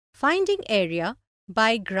Finding area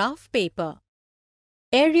by graph paper.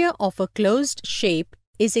 Area of a closed shape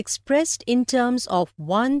is expressed in terms of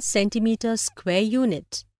 1 centimeter square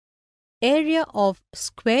unit. Area of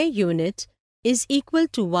square unit is equal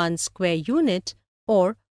to 1 square unit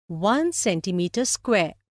or 1 centimeter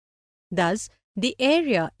square. Thus, the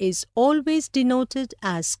area is always denoted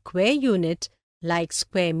as square unit like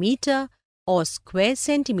square meter or square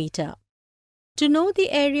centimeter. To know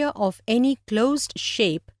the area of any closed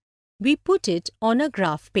shape, we put it on a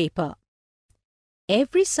graph paper.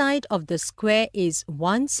 Every side of the square is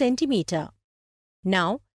 1 centimeter.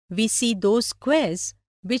 Now, we see those squares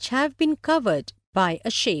which have been covered by a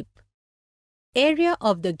shape. Area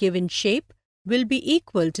of the given shape will be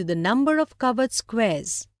equal to the number of covered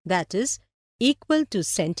squares, that is, equal to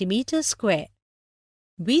centimeter square.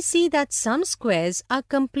 We see that some squares are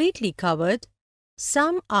completely covered,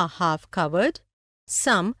 some are half covered,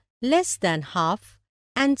 some less than half,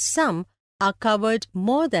 and some are covered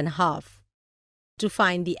more than half. To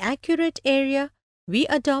find the accurate area, we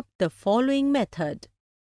adopt the following method.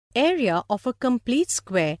 Area of a complete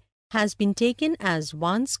square has been taken as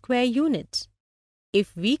 1 square unit.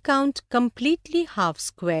 If we count completely half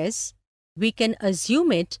squares, we can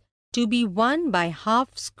assume it to be 1 by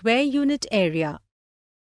half square unit area.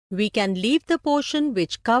 We can leave the portion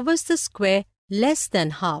which covers the square less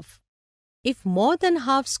than half. If more than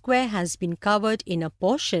half square has been covered in a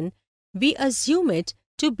portion, we assume it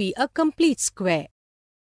to be a complete square.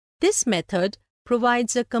 This method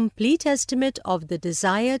provides a complete estimate of the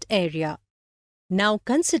desired area. Now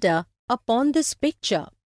consider upon this picture.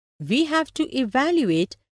 We have to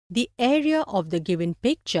evaluate the area of the given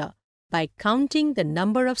picture by counting the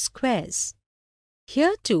number of squares.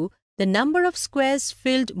 Here too, the number of squares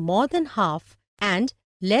filled more than half and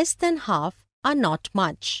less than half are not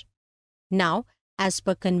much. Now, as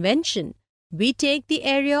per convention, we take the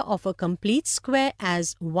area of a complete square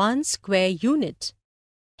as 1 square unit.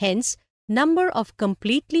 Hence, number of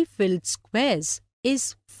completely filled squares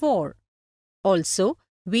is 4. Also,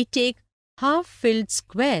 we take half-filled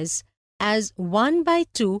squares as 1 by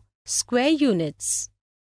 2 square units.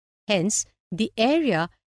 Hence, the area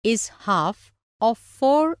is half of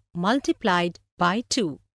 4 multiplied by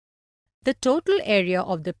 2. The total area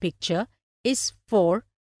of the picture is 4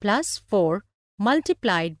 plus 4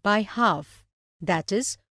 multiplied by half, that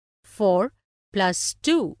is 4 plus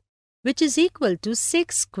 2, which is equal to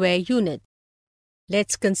 6 square units.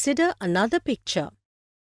 Let's consider another picture.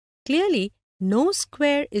 Clearly, no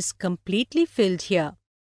square is completely filled here.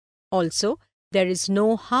 Also, there is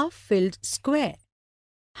no half-filled square.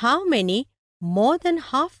 How many more than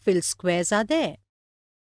half-filled squares are there?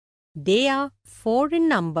 They are 4 in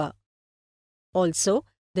number. Also,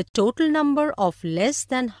 the total number of less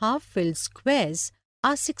than half-filled squares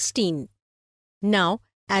are 16. Now,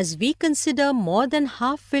 as we consider more than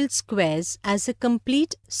half-filled squares as a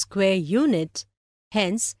complete square unit,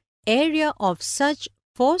 hence, area of such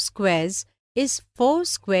 4 squares is 4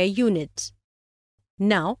 square units.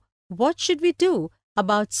 Now, what should we do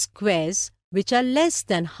about squares which are less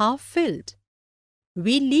than half filled?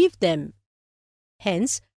 We leave them.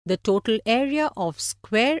 Hence, the total area of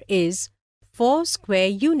square is 4 square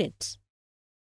units.